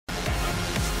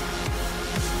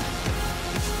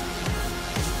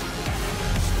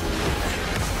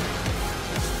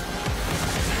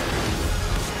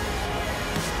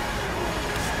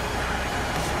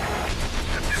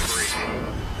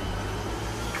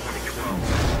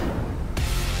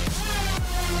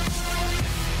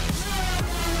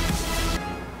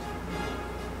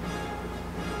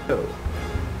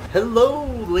Hello,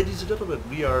 ladies and gentlemen.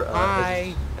 We are,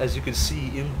 Hi. as you can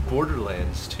see, in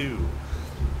Borderlands 2,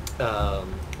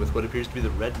 with what appears to be the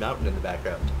Red Mountain in the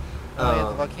background. Oh yeah,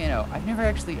 the volcano. I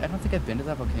don't think I've been to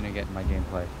that volcano yet in my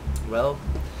gameplay. Well,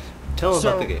 tell us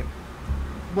about the game.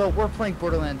 Well, we're playing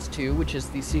Borderlands 2, which is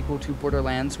the sequel to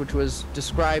Borderlands, which was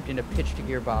described in a pitch to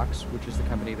Gearbox, which is the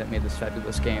company that made this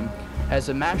fabulous game, as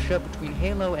a mashup between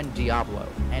Halo and Diablo.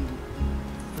 And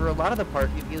for a lot of the part,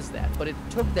 it is that. But it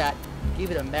took that,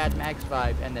 gave it a Mad Max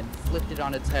vibe, and then flipped it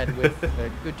on its head with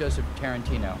a good dose of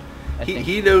Tarantino.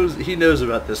 He knows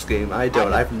about this game. I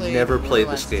don't. I've never played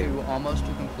this game. 2 almost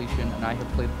to completion, and I have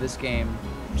played this game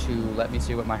to, let me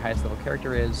see what my highest level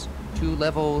character is, to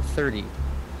level 30.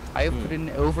 I have put in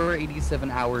over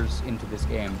 87 hours into this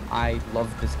game. I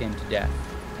love this game to death.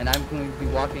 And I'm going to be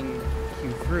walking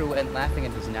you through and laughing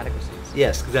at his inadequacies.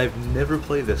 Yes, because I've never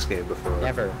played this game before.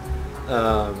 Never.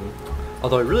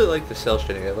 Although I really like the cell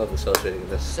shading. I love the cell shading in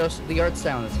this. So the art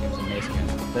style in this game is amazing.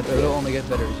 It'll only get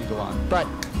better as you go on. But,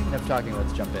 enough talking,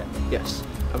 let's jump in. Yes.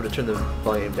 I'm going to turn the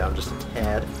volume down just a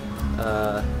tad.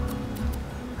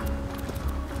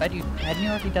 Hadn't you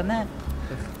already done that?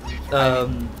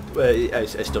 I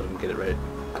still didn't get it right.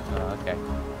 Oh, okay.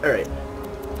 Alright.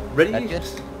 Ready? Good?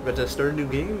 Ready to start a new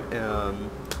game?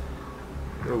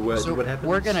 What happens?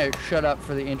 We're gonna shut up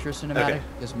for the intro cinematic,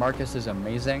 because Marcus is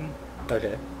amazing.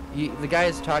 Okay. The guy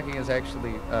is talking is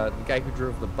actually the guy who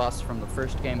drove the bus from the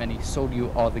first game, and he sold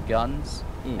you all the guns,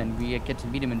 and we get to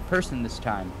meet him in person this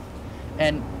time.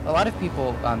 And a lot of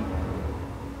people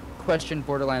question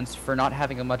Borderlands for not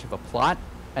having much of a plot,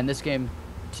 and this game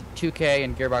 2K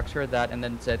and Gearbox heard that and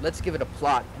then said, let's give it a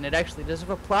plot. And it actually does have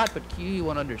a plot, but you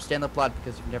won't understand the plot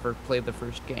because you've never played the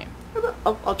first game.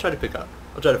 I'll try to pick up.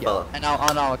 I'll try to follow. And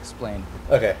I'll explain.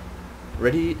 Okay.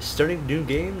 Ready? Starting new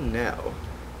game now.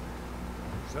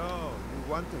 So,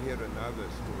 you want to hear another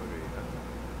story,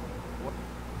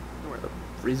 huh?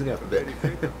 Freezing up a bit.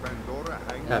 Pandora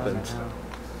Happens.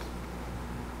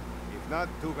 If not,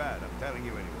 too bad. I'm telling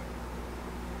you anyway.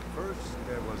 First,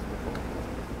 there was the vault.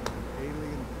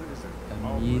 Alien prison. A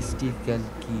mystical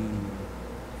key.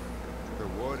 The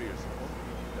warriors.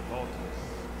 The vault was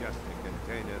just a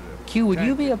container of... Q, would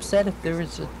you be upset if there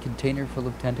was a container full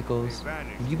of tentacles?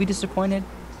 Would you be disappointed?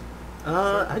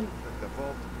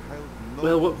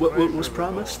 Well, what was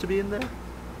promised to be in there?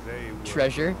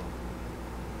 Treasure?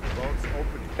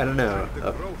 I don't know.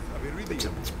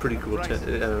 It's pretty cool. I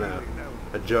don't know.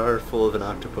 A jar full of an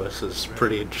octopus is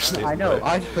pretty interesting. I know,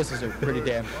 octopuses are pretty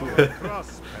damn cool.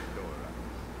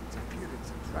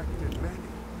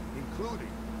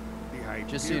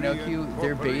 Just so you know, Q,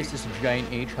 their base is a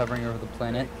giant H hovering over the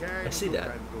planet. I see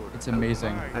that. It's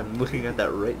amazing. I'm looking at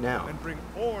that right now. And bring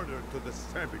order to the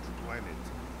savage planet.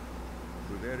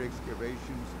 Through their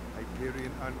excavations,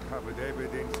 Hyperion uncovered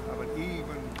evidence of an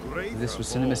even greater... If this was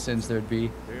Cinema Sins, there'd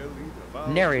be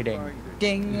narrating.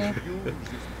 Ding! I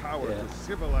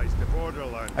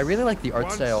really like the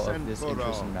art style of this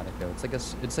intro cinematic though.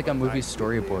 It's like a movie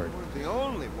storyboard.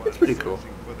 It's pretty cool.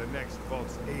 For the next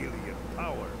false alien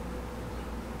power.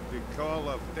 The call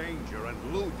of danger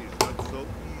and loot is not so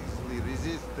easily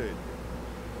resisted.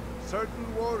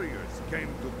 Certain warriors came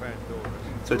to Pandora.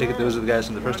 So I take it those are the guys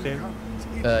from the first game?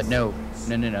 No.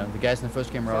 The guys in the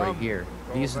first game are already here.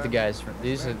 These are the guys from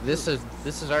this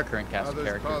is our current cast of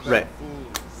characters. Right.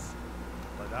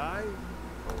 But I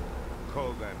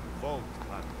call them vault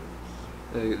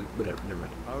hunters. Whatever, never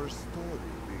mind. Our story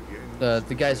begins.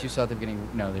 The guys you saw at the beginning,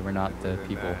 no, they were not the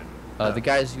people. The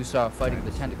guys you saw fighting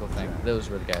the tentacle thing, those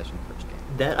were the guys from the first game.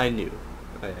 That I knew.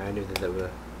 I knew that were.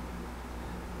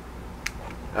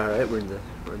 All right, we're in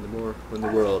the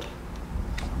world.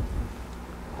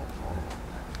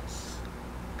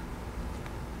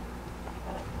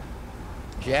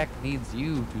 Jack needs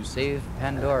you to save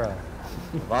Pandora.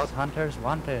 Vault hunters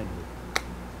wanted.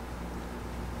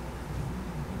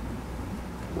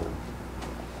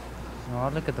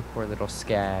 Oh, look at the poor little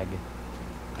skag.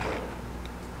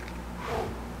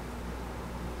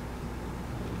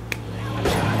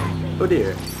 Oh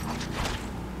dear.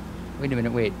 Wait a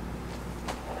minute, wait.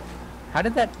 How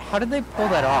did they pull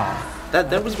that off?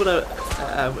 That was what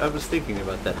I was thinking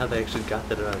about that. How they actually got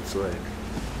that around its leg.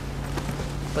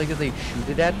 Like, did they shoot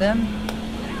it at them?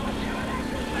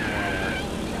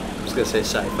 I'm just gonna say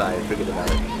sci-fi and forget about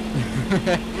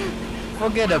it.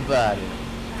 Forget about it.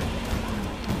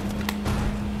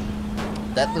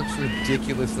 That looks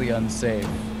ridiculously unsafe.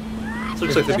 This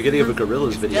looks like the beginning of a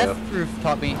Gorillaz video. Death Proof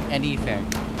taught me anything.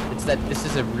 It's that this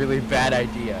is a really bad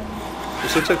idea.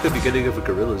 This looks like the beginning of a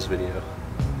Gorillaz video.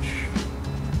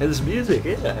 And this music,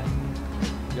 yeah.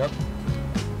 Yep.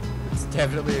 It's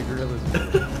definitely a Gorillaz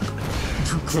video.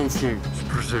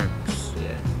 presents.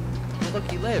 Yeah. Oh,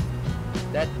 look, he lived.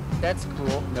 That's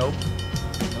cool. Nope.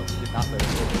 Nope, he did not live.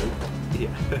 Yeah.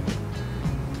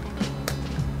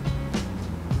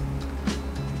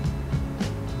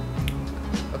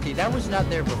 Okay, that was not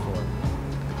there before.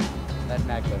 That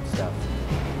maglev stuff.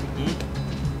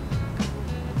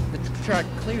 The track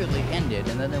clearly ended,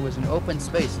 and then there was an open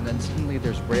space, and then suddenly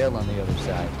there's rail on the other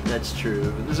side. That's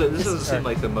true. This doesn't seem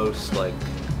like the most, like,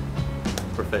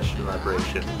 professional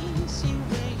operation.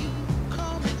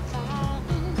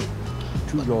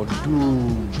 To your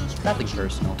doom. Nothing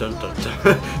personal. Dun dun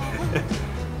dun.